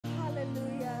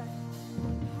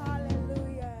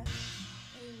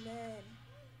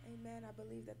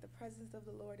that the presence of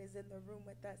the Lord is in the room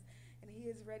with us, and he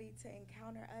is ready to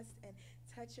encounter us and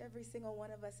touch every single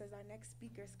one of us as our next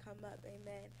speakers come up.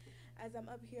 Amen. As I'm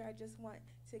up here, I just want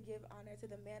to give honor to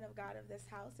the man of God of this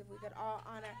house. If we could all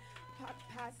honor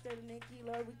Pastor Nikki,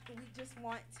 Lord, we just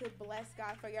want to bless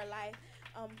God for your life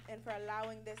and for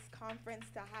allowing this conference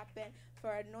to happen,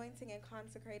 for anointing and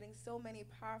consecrating so many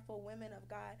powerful women of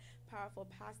God, powerful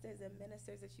pastors and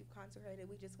ministers that you've consecrated.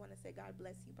 We just want to say, God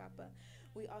bless you, Papa.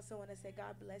 We also want to say,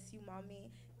 God bless you,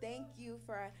 Mommy. Thank you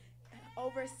for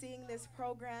overseeing this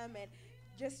program and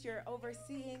just your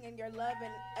overseeing and your love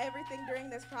and everything during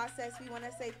this process. We want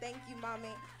to say thank you,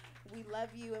 Mommy. We love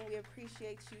you and we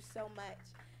appreciate you so much.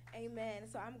 Amen.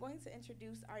 So I'm going to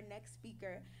introduce our next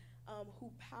speaker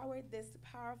who powered this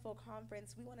powerful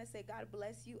conference. We want to say God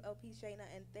bless you, LP Shaina,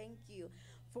 and thank you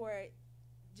for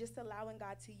just allowing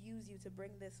God to use you to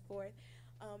bring this forth.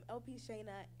 LP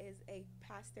Shaina is a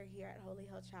pastor here at Holy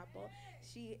Hill Chapel.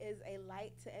 She is a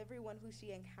light to everyone who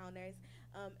she encounters,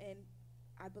 and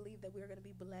I believe that we're going to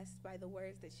be blessed by the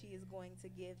words that she is going to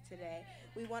give today.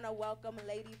 We want to welcome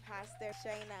Lady Pastor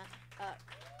Shaina up.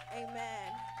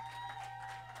 Amen.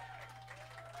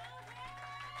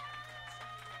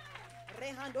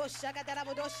 Can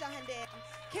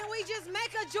we just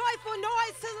make a joyful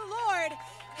noise to the Lord?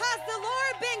 Has the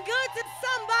Lord been good to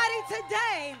somebody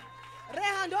today?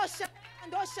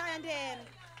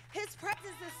 His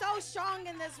presence is so strong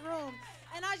in this room.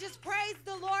 And I just praise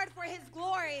the Lord for his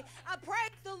glory. I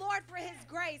praise the Lord for his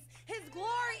grace. His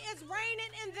glory is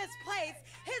reigning in this place.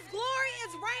 His glory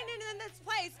is reigning in this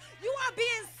place. You are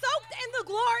being soaked in the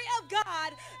glory of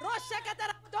God.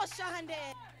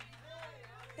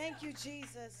 Thank you,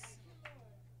 Jesus.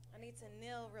 I need to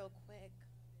kneel real quick.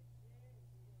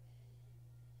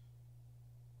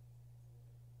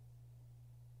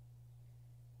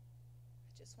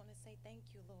 I just want to say thank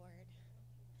you, Lord.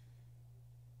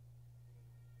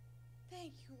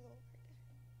 Thank you, Lord.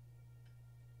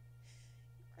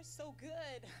 You are so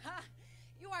good.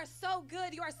 You are so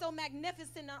good. You are so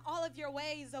magnificent in all of your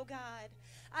ways, oh God.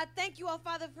 I thank you, oh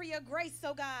Father, for your grace,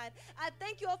 oh God. I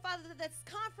thank you, oh Father, that this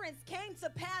conference came to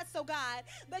pass, oh God,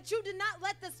 that you did not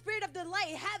let the spirit of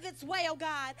delay have its way, oh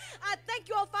God. I thank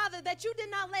you, oh Father, that you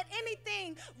did not let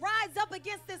anything rise up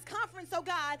against this conference, oh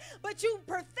God, but you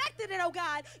perfected it, oh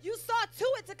God. You saw to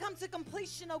it to come to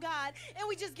completion, oh God, and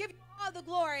we just give you all the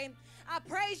glory. I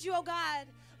praise you, oh God,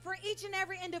 for each and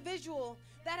every individual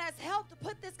that has helped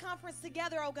put this conference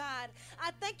together, oh God. I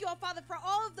thank you, oh Father, for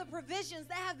all of the provisions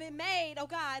that have been made, oh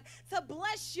God, to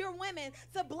bless your women,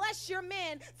 to bless your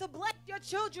men, to bless your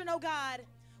children, oh God.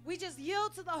 We just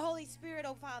yield to the Holy Spirit,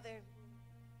 oh Father.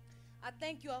 I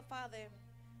thank you, oh Father,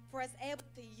 for us able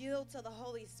to yield to the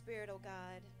Holy Spirit, oh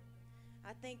God.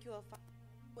 I thank you, oh Father,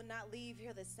 we will not leave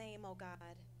here the same, oh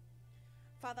God.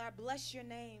 Father, I bless your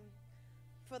name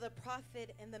for the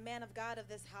prophet and the man of God of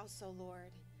this house, oh Lord.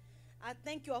 I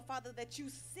thank you, oh Father, that you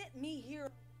sent me here,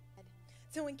 oh God,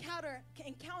 to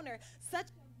encounter such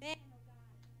a man, oh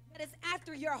God, that is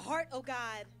after your heart, oh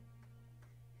God.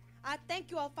 I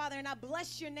thank you, oh Father, and I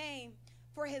bless your name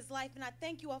for his life. And I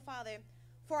thank you, oh Father,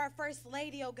 for our first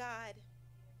lady, oh God.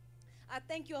 I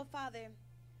thank you, oh Father,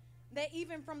 that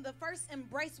even from the first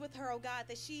embrace with her, oh God,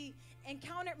 that she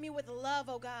encountered me with love,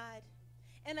 oh God,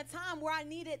 in a time where I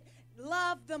needed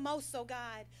love the most, oh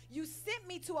God. You sent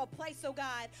me to a place, oh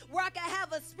God, where I could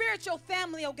have a spiritual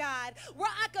family, oh God,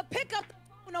 where I could pick up the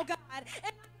phone, oh God, and I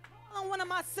could call on one of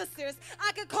my sisters.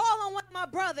 I could call on one of my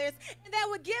brothers, and that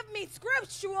would give me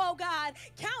scriptural, oh God,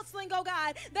 counseling, oh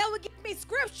God, that would give me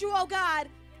scriptural, oh God,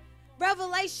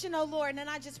 revelation, oh Lord. And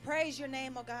I just praise your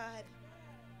name, oh God.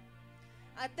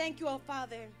 I thank you, oh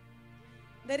Father,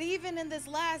 that even in this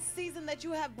last season that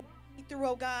you have brought me through,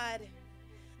 oh God,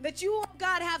 that you, oh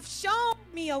God, have shown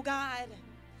me, oh God,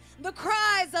 the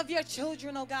cries of your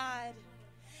children, oh God.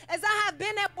 As I have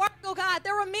been at work, oh God,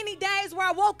 there were many days where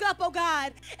I woke up, oh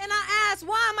God, and I asked,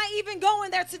 why am I even going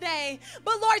there today?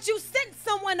 But Lord, you sent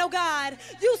someone, oh God.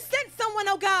 You sent someone,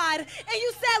 oh God. And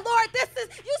you said, Lord,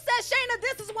 you said, Shaina,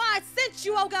 this is why I sent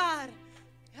you, oh God.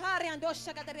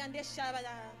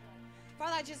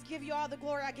 Father, I just give you all the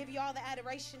glory. I give you all the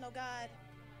adoration, oh God.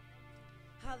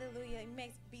 Hallelujah. You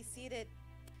may be seated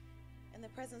in the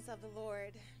presence of the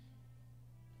Lord.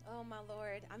 Oh, my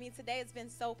Lord. I mean, today has been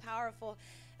so powerful,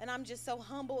 and I'm just so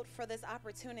humbled for this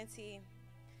opportunity.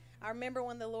 I remember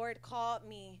when the Lord called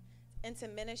me into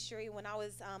ministry when I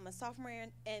was a sophomore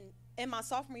in my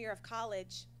sophomore year of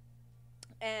college.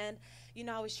 And, you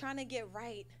know, I was trying to get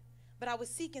right, but I was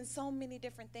seeking so many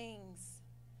different things.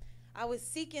 I was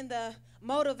seeking the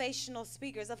motivational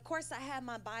speakers. Of course, I had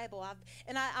my Bible.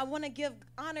 I want to give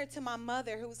honor to my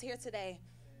mother who's here today.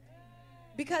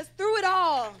 Because through it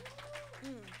all,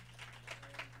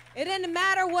 it didn't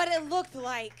matter what it looked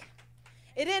like.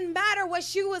 It didn't matter what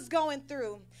she was going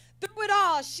through. Through it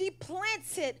all, she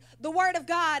planted the word of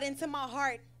God into my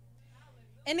heart.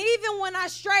 And even when I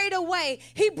strayed away,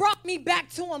 he brought me back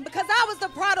to him because I was the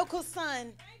prodigal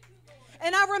son.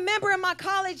 And I remember in my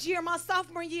college year, my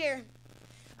sophomore year,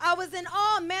 I was in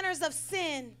all manners of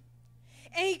sin.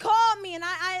 And he called me, and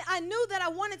I knew that I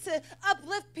wanted to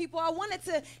uplift people. I wanted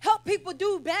to help people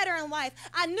do better in life.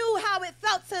 I knew how it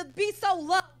felt to be so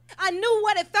loved. I knew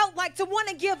what it felt like to want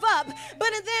to give up.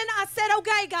 But and then I said,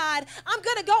 okay, God, I'm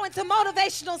going to go into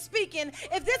motivational speaking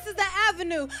if this is the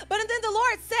avenue. But and then the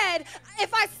Lord said,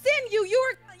 if I send you,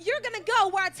 you're going to go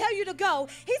where I tell you to go.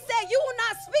 He said, you will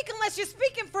not speak unless you're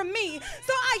speaking from me.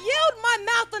 So I yield my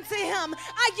mouth unto him.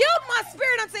 I yield my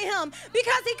spirit unto him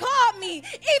because he called me.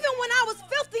 Even when I was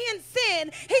filthy in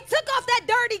sin, he took off that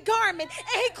dirty garment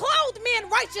and he clothed me in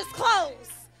righteous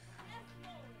clothes.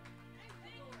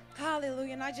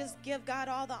 Hallelujah. And I just give God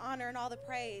all the honor and all the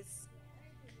praise.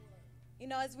 You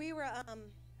know, as we were,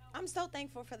 I'm so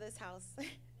thankful for this house.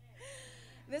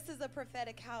 This is a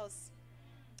prophetic house.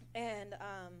 And,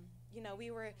 you know, we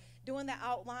were doing the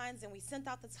outlines and we sent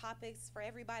out the topics for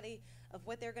everybody of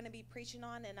what they're going to be preaching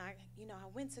on. And I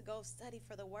went to go study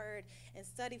for the word and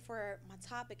study for my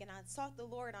topic. And I sought the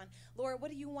Lord on, Lord,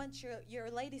 what do you want your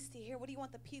ladies to hear? What do you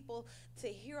want the people to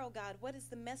hear, oh God? What is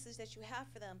the message that you have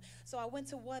for them? So I went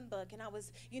to one book and I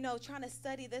was, trying to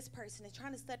study this person and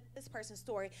trying to study this person's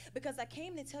story because I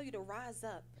came to tell you to rise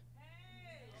up.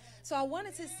 So I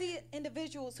wanted to see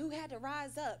individuals who had to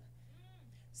rise up.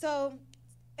 So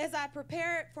as I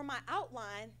prepared for my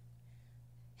outline,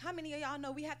 how many of y'all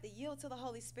know we have to yield to the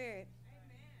Holy Spirit?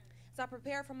 Amen. So I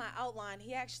prepared for my outline.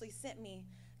 He actually sent me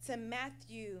to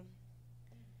Matthew.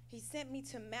 He sent me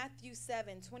to Matthew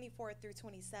 7:24 through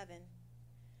 27.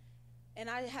 And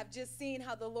I have just seen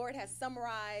how the Lord has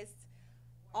summarized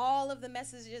all of the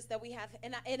messages that we have.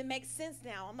 And it makes sense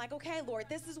now. I'm like, okay, Lord,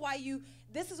 this is why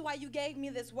you gave me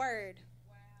this word.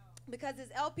 Wow. Because his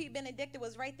LP Benedicta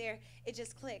was right there. It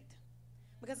just clicked.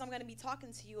 Because I'm going to be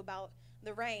talking to you about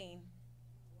the rain.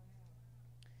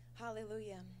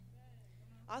 Hallelujah.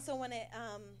 Also want to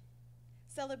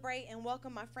celebrate and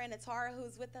welcome my friend Atara,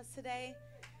 who's with us today.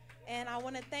 And I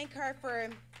want to thank her for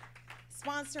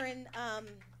sponsoring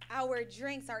our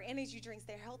drinks, our energy drinks.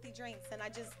 They're healthy drinks. And I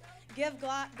just give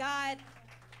God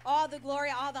all the glory,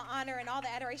 all the honor, and all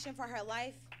the adoration for her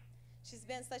life. She's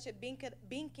been such a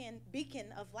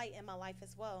beacon of light in my life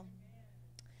as well.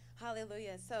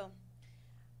 Hallelujah. So,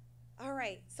 all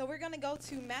right. So we're going to go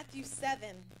to Matthew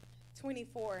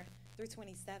 7:24 through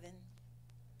 27.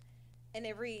 And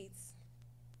it reads,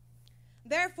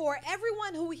 therefore,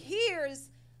 everyone who hears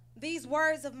these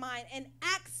words of mine and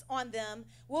acts on them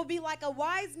will be like a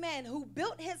wise man who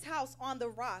built his house on the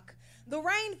rock. The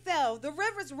rain fell, the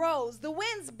rivers rose, the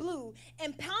winds blew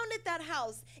and pounded that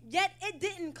house, yet it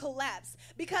didn't collapse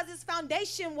because its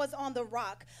foundation was on the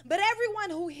rock. But everyone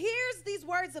who hears these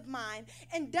words of mine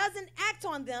and doesn't act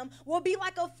on them will be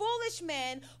like a foolish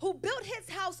man who built his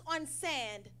house on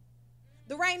sand.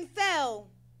 The rain fell.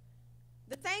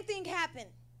 The same thing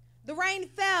happened. The rain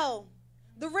fell.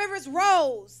 The rivers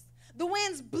rose. The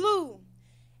winds blew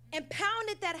and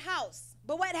pounded that house.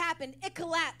 But what happened? It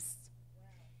collapsed.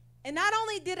 And not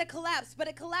only did it collapse, but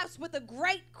it collapsed with a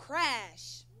great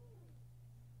crash.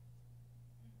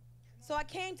 So I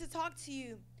came to talk to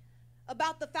you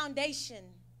about the foundation.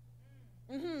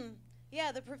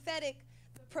 Yeah, the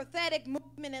prophetic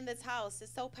movement in this house is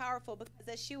so powerful because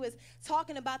as she was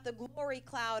talking about the glory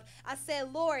cloud, I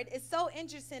said, Lord, it's so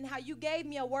interesting how you gave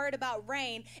me a word about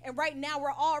rain, and right now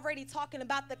we're already talking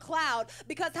about the cloud,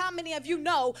 because how many of you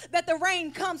know that the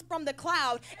rain comes from the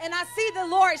cloud? And I see the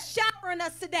Lord showering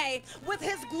us today with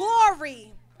his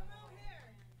glory.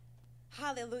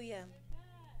 Hallelujah.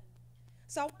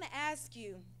 So I want to ask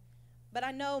you, but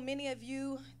I know many of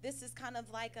you, this is kind of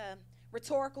like a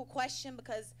rhetorical question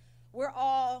because we're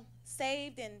all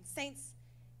saved and saints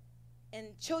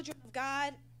and children of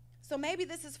God. So maybe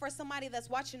this is for somebody that's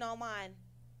watching online.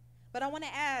 But I want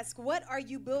to ask, what are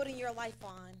you building your life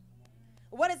on?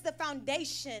 What is the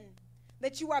foundation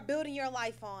that you are building your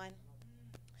life on?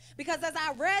 Because as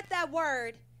I read that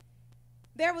word,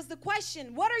 there was the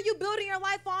question, what are you building your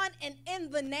life on, and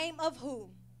in the name of who?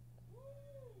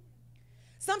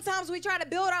 Sometimes we try to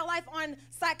build our life on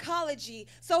psychology.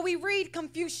 So we read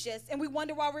Confucius and we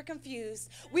wonder why we're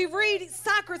confused. We read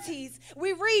Socrates.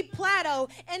 We read Plato.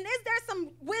 And is there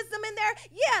some wisdom in there?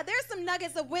 Yeah, there's some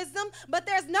nuggets of wisdom, but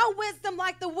there's no wisdom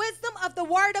like the wisdom of the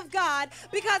Word of God,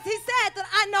 because he said that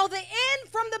I know the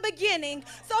end from the beginning.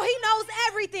 So he knows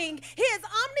everything. He is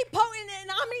omnipotent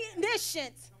and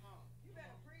omniscient.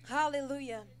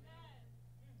 Hallelujah.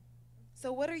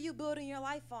 So what are you building your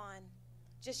life on?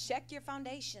 Just check your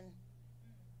foundation.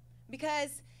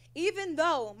 Because even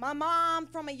though my mom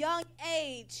from a young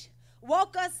age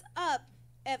woke us up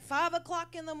at 5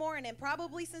 o'clock in the morning,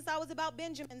 probably since I was about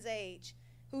Benjamin's age,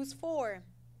 who's 4,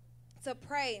 to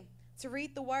pray, to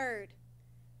read the word.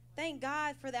 Thank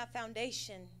God for that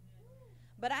foundation.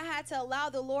 But I had to allow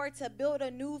the Lord to build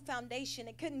a new foundation.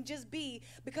 It couldn't just be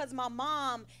because my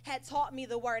mom had taught me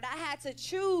the word. I had to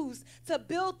choose to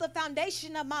build the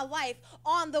foundation of my life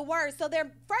on the word. So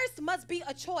there first must be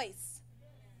a choice.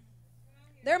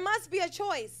 There must be a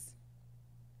choice.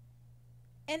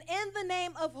 And in the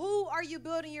name of who are you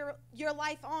building your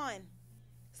life on?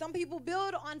 Some people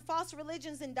build on false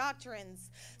religions and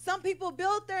doctrines. Some people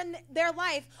build their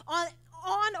life on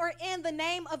or in the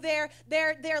name of their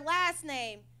last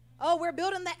name. Oh, we're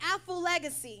building the Afful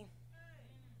legacy.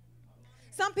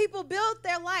 Some people build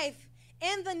their life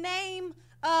in the name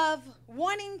of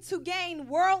wanting to gain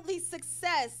worldly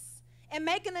success and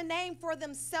making a name for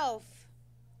themselves.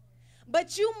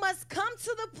 But you must come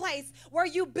to the place where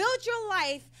you build your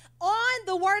life on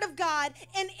the word of God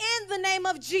and in the name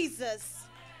of Jesus.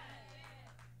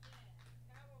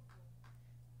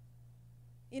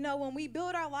 You know, when we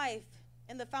build our life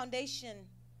in the foundation,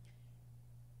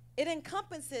 it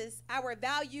encompasses our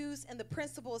values and the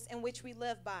principles in which we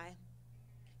live by.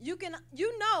 You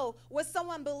know what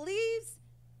someone believes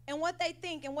and what they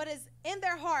think and what is in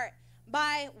their heart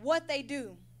by what they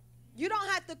do. You don't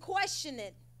have to question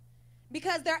it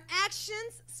because their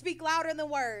actions speak louder than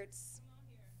words.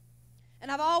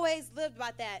 And I've always lived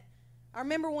by that. I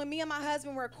remember when me and my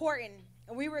husband were courting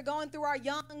and we were going through our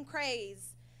young craze.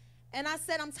 And I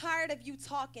said, I'm tired of you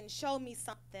talking. Show me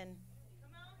something.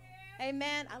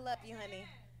 Amen. I love you, honey.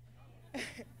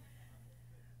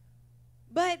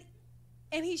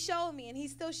 And he showed me, and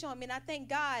he's still showing me. And I thank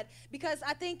God, because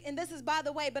I think, and this is by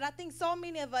the way, but I think so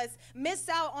many of us miss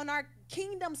out on our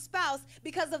kingdom spouse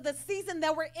because of the season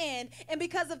that we're in and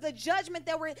because of the judgment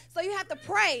that we're in. So you have to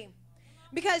pray,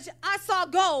 because I saw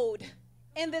gold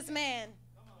in this man.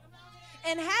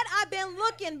 And had I been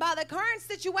looking by the current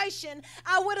situation,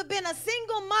 I would have been a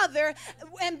single mother,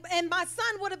 and my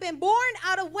son would have been born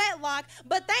out of wedlock.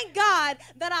 But thank God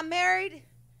that I married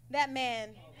that man.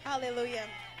 Hallelujah.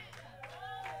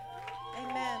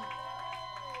 Amen.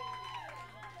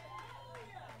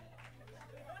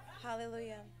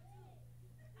 Hallelujah.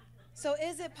 So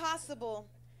is it possible,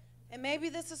 and maybe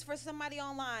this is for somebody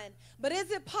online, but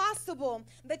is it possible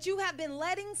that you have been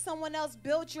letting someone else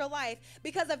build your life?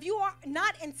 Because if you are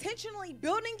not intentionally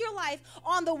building your life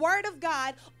on the word of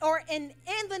God or in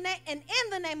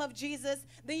the name of Jesus,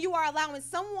 then you are allowing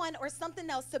someone or something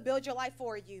else to build your life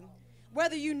for you.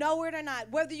 Whether you know it or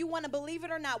not, whether you want to believe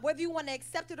it or not, whether you want to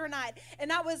accept it or not. And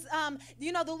I was,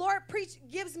 the Lord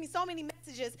gives me so many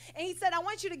messages. And he said, I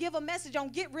want you to give a message on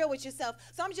get real with yourself.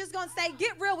 So I'm just going to say,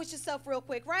 get real with yourself real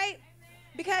quick, right?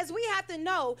 Because we have to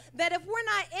know that if we're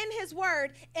not in his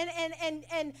word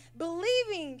and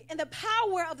believing in the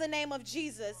power of the name of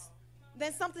Jesus,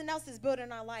 then something else is built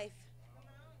in our life.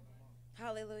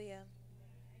 Hallelujah.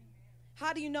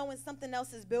 How do you know when something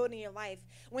else is built in your life?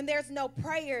 When there's no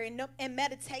prayer and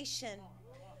meditation.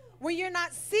 When you're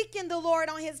not seeking the Lord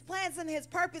on his plans and his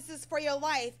purposes for your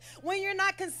life. When you're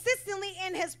not consistently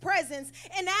in his presence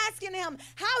and asking him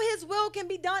how his will can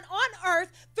be done on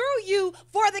earth through you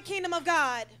for the kingdom of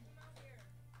God.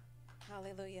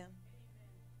 Hallelujah.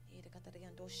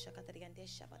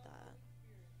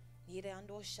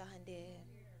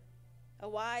 A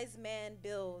wise man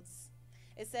builds.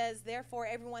 It says, therefore,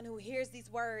 everyone who hears these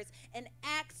words and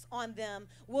acts on them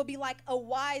will be like a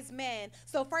wise man.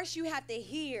 So first you have to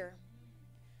hear.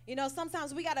 You know,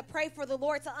 sometimes we got to pray for the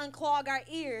Lord to unclog our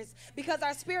ears because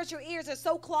our spiritual ears are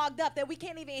so clogged up that we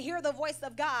can't even hear the voice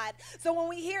of God. So when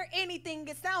we hear anything,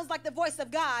 it sounds like the voice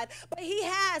of God. But he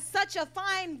has such a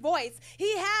fine voice.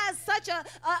 He has such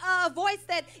a voice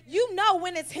that you know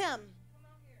when it's him.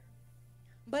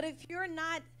 But if you're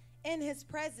not in his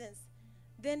presence,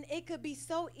 then it could be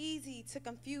so easy to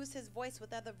confuse his voice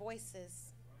with other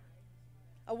voices.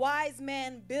 A wise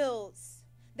man builds.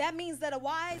 That means that a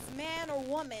wise man or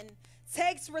woman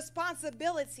takes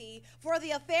responsibility for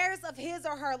the affairs of his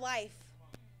or her life.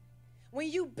 When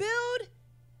you build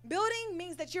Building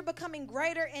means that you're becoming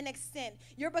greater in extent.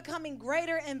 You're becoming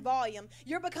greater in volume.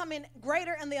 You're becoming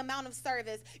greater in the amount of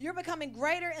service. You're becoming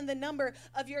greater in the number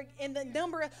of your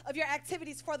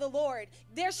activities for the Lord.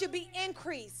 There should be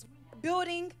increase.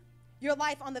 Building your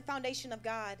life on the foundation of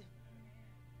God.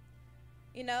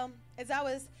 You know, as I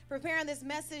was preparing this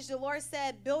message, the Lord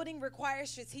said, building requires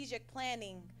strategic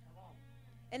planning.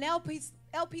 And LP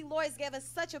Lloyds gave us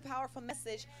such a powerful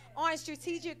message on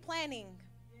strategic planning.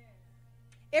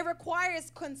 It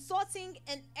requires consulting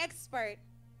an expert.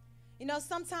 You know,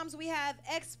 sometimes we have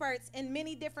experts in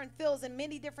many different fields and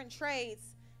many different trades.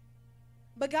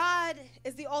 But God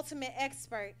is the ultimate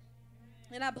expert.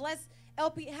 And I bless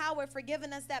LP Howard for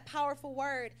giving us that powerful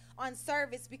word on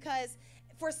service, because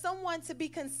for someone to be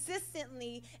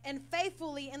consistently and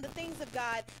faithfully in the things of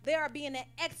God, they are being an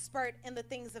expert in the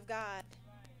things of God.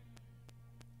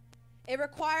 It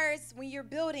requires, when you're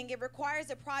building, it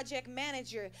requires a project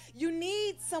manager. You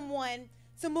need someone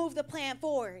to move the plan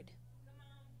forward.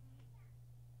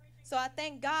 So I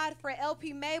thank God for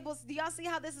LP Mabel's. Do y'all see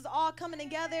how this is all coming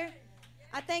together?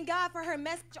 I thank God for her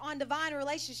message on divine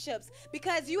relationships,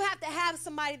 because you have to have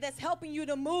somebody that's helping you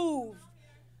to move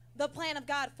the plan of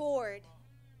God forward.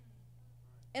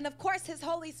 And of course, his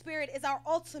Holy Spirit is our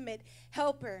ultimate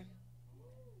helper.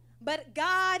 But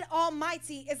God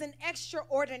Almighty is an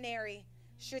extraordinary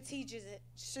strategist.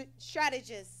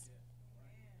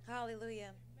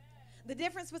 Hallelujah. The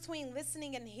difference between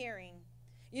listening and hearing.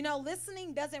 You know,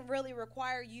 listening doesn't really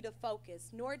require you to focus,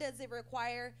 nor does it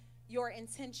require your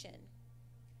intention.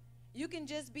 You can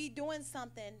just be doing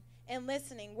something and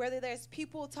listening, whether there's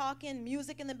people talking,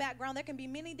 music in the background. There can be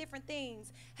many different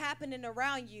things happening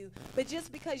around you. But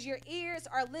just because your ears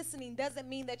are listening doesn't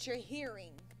mean that you're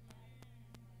hearing.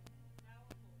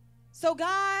 So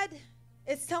God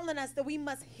is telling us that we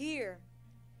must hear.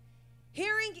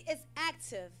 Hearing is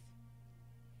active.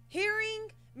 Hearing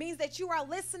means that you are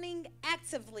listening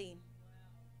actively.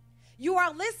 You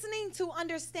are listening to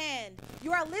understand.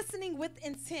 You are listening with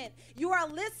intent. You are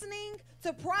listening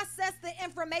to process the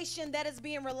information that is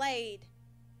being relayed.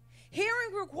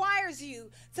 Hearing requires you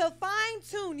to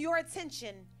fine-tune your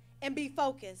attention and be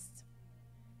focused.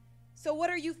 So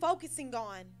what are you focusing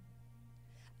on?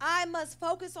 I must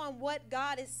focus on what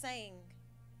God is saying.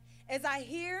 As I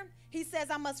hear, he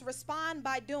says I must respond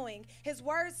by doing. His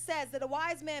word says that a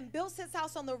wise man builds his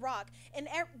house on the rock, and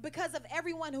because of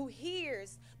everyone who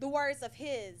hears the words of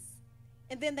his,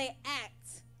 and then they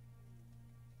act.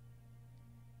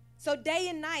 So day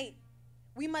and night,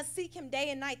 we must seek him day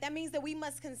and night. That means that we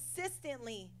must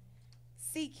consistently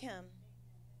seek him.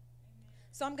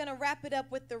 So I'm going to wrap it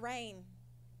up with the rain,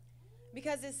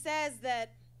 because it says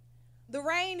that the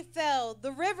rain fell,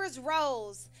 the rivers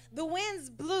rose, the winds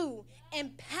blew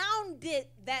and pounded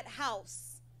that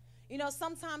house. You know,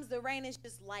 sometimes the rain is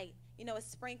just light, you know,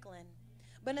 it's sprinkling.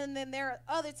 But then there are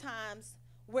other times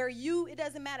where it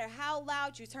doesn't matter how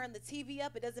loud you turn the TV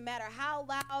up, it doesn't matter how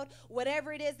loud,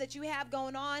 whatever it is that you have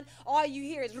going on, all you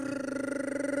hear is,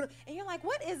 and you're like,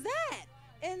 what is that?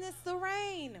 And it's the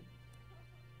rain.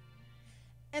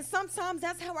 And sometimes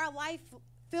that's how our life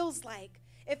feels like.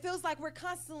 It feels like we're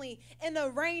constantly in a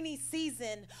rainy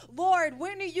season. Lord,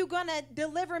 when are you going to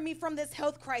deliver me from this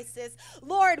health crisis?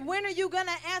 Lord, when are you going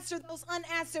to answer those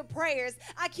unanswered prayers?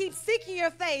 I keep seeking your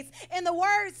face. And the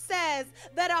word says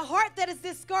that a heart that is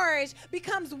discouraged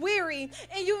becomes weary.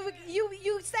 And you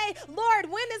say, Lord,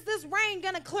 when is this rain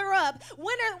going to clear up? How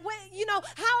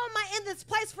am I in this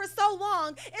place for so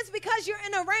long? It's because you're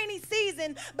in a rainy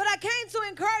season. But I came to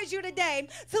encourage you today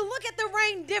to look at the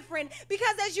rain different,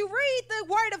 because as you read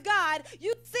the word of God,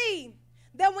 you see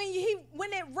that when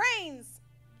it rains,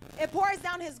 it pours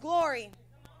down his glory.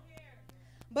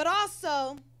 But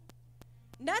also,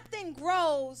 nothing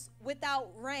grows without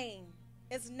rain.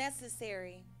 It's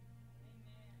necessary.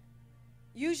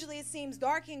 Usually it seems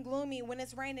dark and gloomy when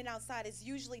it's raining outside. It's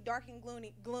usually dark and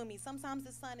gloomy. Sometimes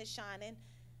the sun is shining.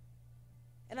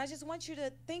 And I just want you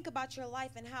to think about your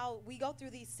life and how we go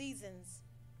through these seasons.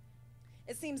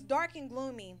 It seems dark and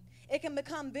gloomy. It can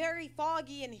become very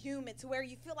foggy and humid to where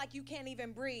you feel like you can't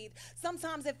even breathe.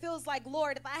 Sometimes it feels like,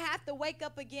 Lord, if I have to wake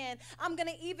up again, I'm going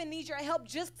to even need your help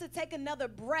just to take another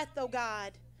breath, oh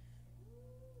God.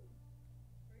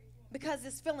 Because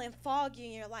it's feeling foggy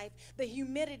in your life. The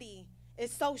humidity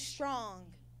is so strong.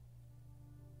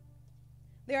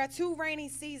 There are 2 rainy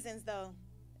seasons, though.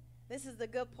 This is the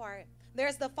good part.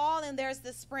 There's the fall and there's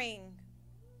the spring.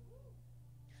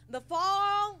 The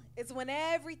fall is when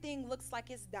everything looks like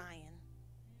it's dying.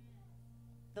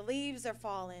 The leaves are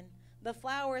falling. The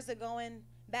flowers are going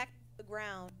back to the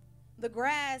ground. The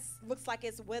grass looks like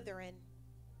it's withering.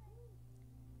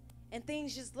 and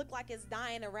things just look like it's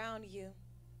dying around you.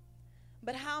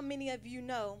 But how many of you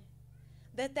know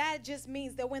that that just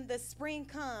means that when the spring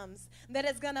comes, that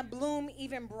it's going to bloom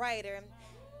even brighter?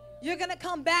 You're going to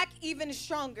come back even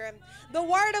stronger. The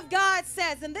word of God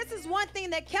says, and this is one thing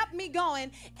that kept me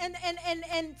going, and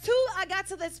two, I got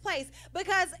to this place,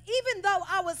 because even though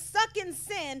I was stuck in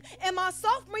sin in my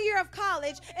sophomore year of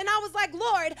college, and I was like,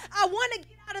 Lord, I want to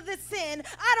get out of this sin.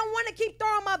 I don't want to keep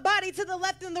throwing my body to the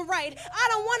left and the right. I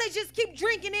don't want to just keep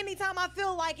drinking anytime I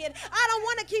feel like it. I don't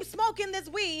want to keep smoking this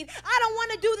weed. I don't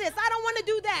want to do this. I don't want to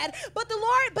do that. But the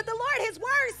Lord, his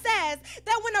word says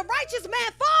that when a righteous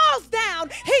man falls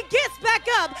down, he gets back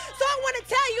up. So I want to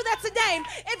tell you that today,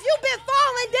 if you've been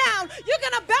falling down, you're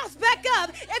going to bounce back up.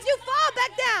 If you fall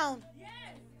back down,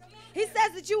 he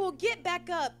says that you will get back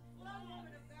up.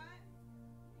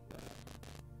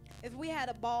 If we had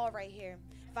a ball right here,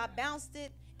 if I bounced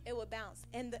it, it would bounce.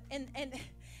 And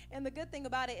the good thing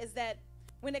about it is that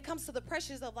when it comes to the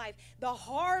pressures of life, the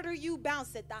harder you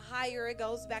bounce it, the higher it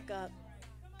goes back up.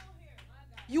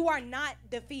 You are not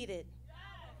defeated.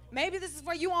 Maybe this is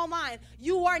for you online.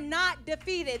 You are not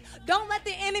defeated. Don't let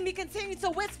the enemy continue to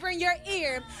whisper in your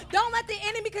ear. Don't let the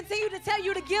enemy continue to tell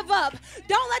you to give up.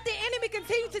 Don't let the enemy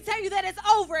continue to tell you that it's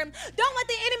over. Don't let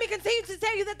the enemy continue to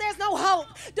tell you that there's no hope.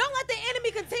 Don't let the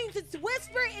enemy continue to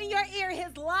whisper in your ear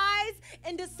his lies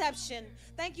and deception.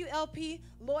 Thank you, LP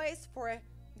Lois, for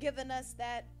giving us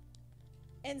that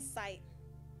insight.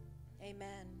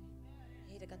 Amen.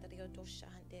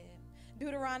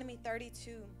 Deuteronomy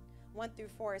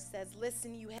 32:1-4 says,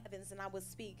 listen, you heavens, and I will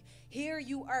speak. Hear,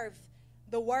 you earth,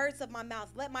 the words of my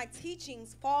mouth. Let my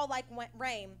teachings fall like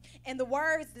rain, and the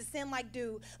words descend like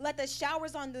dew. Let the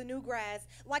showers on the new grass,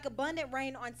 like abundant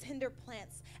rain on tender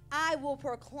plants. I will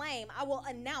proclaim, I will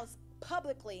announce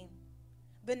publicly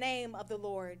the name of the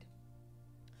Lord.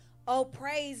 Oh,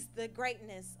 praise the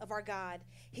greatness of our God.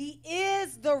 He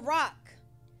is the rock.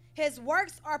 His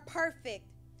works are perfect,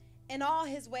 and all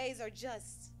his ways are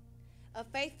just. A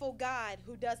faithful God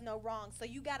who does no wrong. So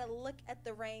you got to look at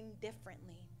the rain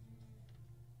differently.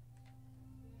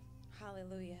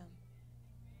 Hallelujah.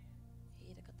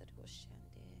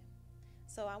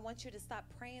 So I want you to stop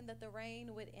praying that the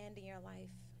rain would end in your life.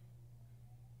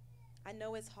 I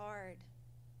know it's hard.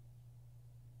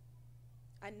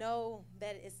 I know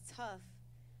that it's tough.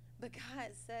 But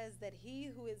God says that he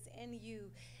who is in you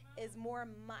is more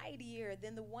mightier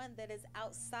than the one that is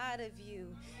outside of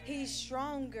you. He's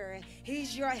stronger.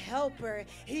 He's your helper.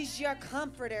 He's your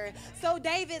comforter. So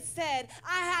David said,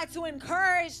 I had to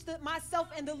encourage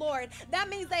myself in the Lord. That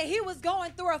means that he was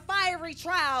going through a fiery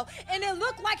trial, and it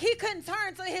looked like he couldn't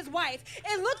turn to his wife.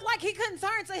 It looked like he couldn't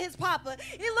turn to his papa.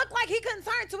 It looked like he couldn't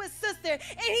turn to his sister,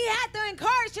 and he had to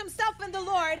encourage himself in the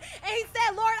Lord. And he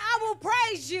said, Lord, I will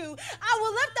praise you. I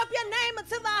will lift up your name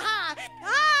until the high.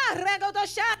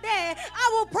 I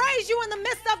will praise you in the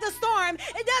midst of the storm.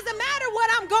 It doesn't matter what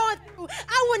I'm going through.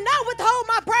 I will not withhold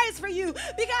my praise for you,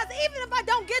 because even if I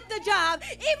don't get the job,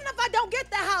 even if I don't get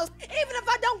the house, even if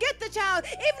I don't get the child,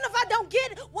 even if I don't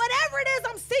get whatever it is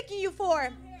I'm seeking you for,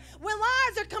 when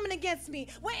lies are coming against me,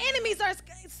 when enemies are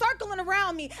circling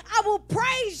around me, I will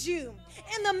praise you.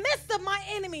 In the midst of my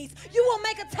enemies, you will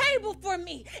make a table for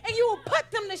me, and you will put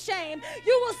them to shame.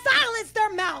 You will silence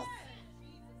their mouth.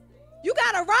 You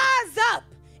got to rise up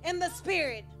in the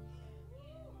spirit.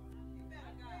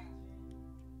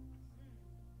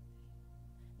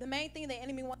 The main thing the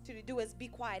enemy wants you to do is be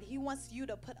quiet. He wants you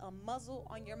to put a muzzle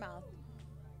on your mouth.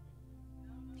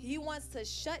 He wants to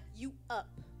shut you up.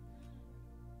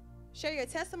 Share your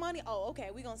testimony. Oh,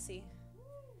 okay, we're going to see.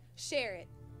 Share it.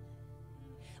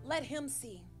 Let him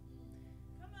see.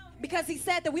 Because he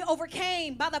said that we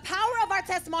overcame by the power of our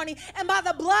testimony and by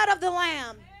the blood of the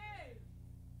Lamb.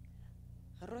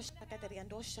 I'm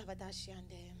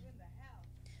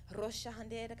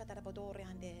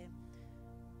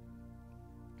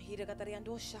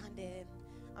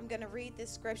going to read this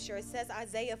scripture. It says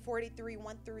Isaiah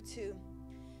 43:1-2.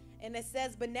 And it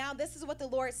says, but now this is what the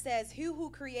Lord says. He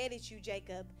who created you,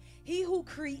 Jacob, he who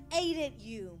created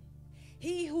you,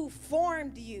 he who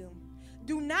formed you.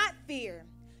 Do not fear.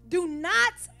 Do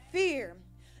not fear.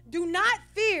 Do not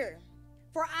fear,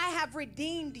 for I have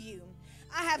redeemed you.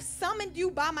 I have summoned you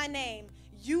by my name.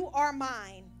 You are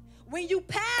mine. When you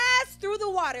pass through the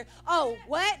water. Oh,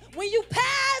 what? When you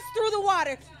pass through the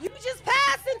water, you just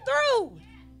passing through.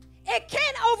 It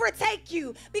can't overtake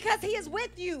you because he is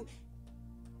with you.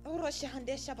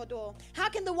 How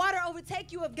can the water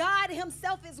overtake you if God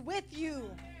himself is with you?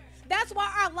 That's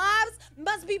why our lives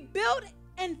must be built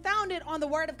and founded on the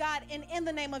word of God and in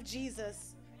the name of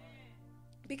Jesus.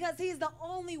 Because he's the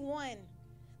only one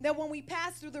that when we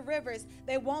pass through the rivers,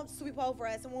 they won't sweep over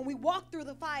us. And when we walk through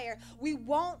the fire, we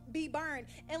won't be burned.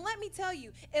 And let me tell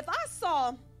you, if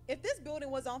this building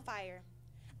was on fire,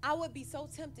 I would be so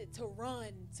tempted to run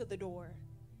to the door.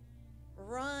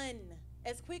 Run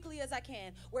as quickly as I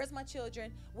can. Where's my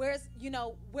children? Where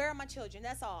are my children?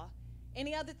 That's all.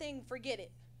 Any other thing, forget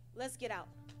it. Let's get out.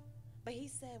 But he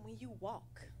said, when you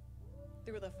walk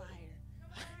through the fire,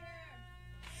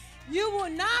 you will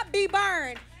not be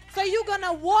burned. So you're going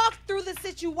to walk through the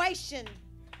situation.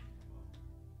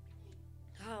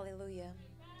 Hallelujah.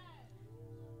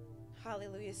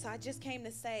 Hallelujah. So I just came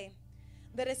to say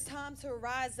that it's time to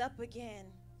rise up again.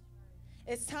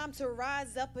 It's time to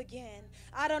rise up again.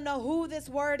 I don't know who this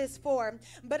word is for,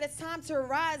 but it's time to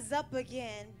rise up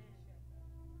again.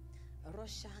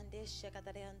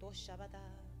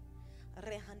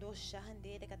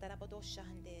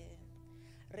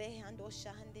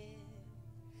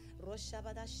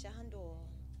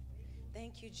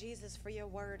 Thank you, Jesus, for your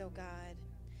word, oh God.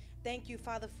 Thank you,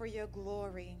 Father, for your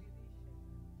glory.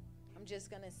 I'm just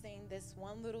going to sing this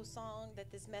one little song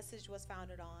that this message was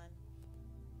founded on.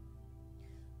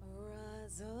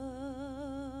 Rise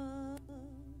up,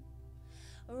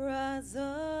 rise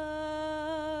up,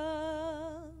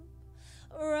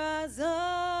 rise up,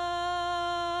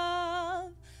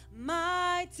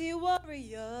 mighty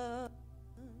warrior.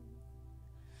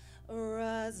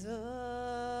 Rise up,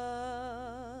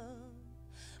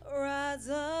 rise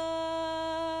up,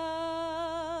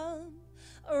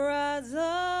 rise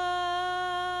up,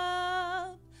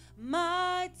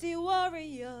 mighty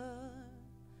warrior.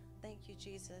 Thank you,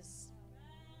 Jesus.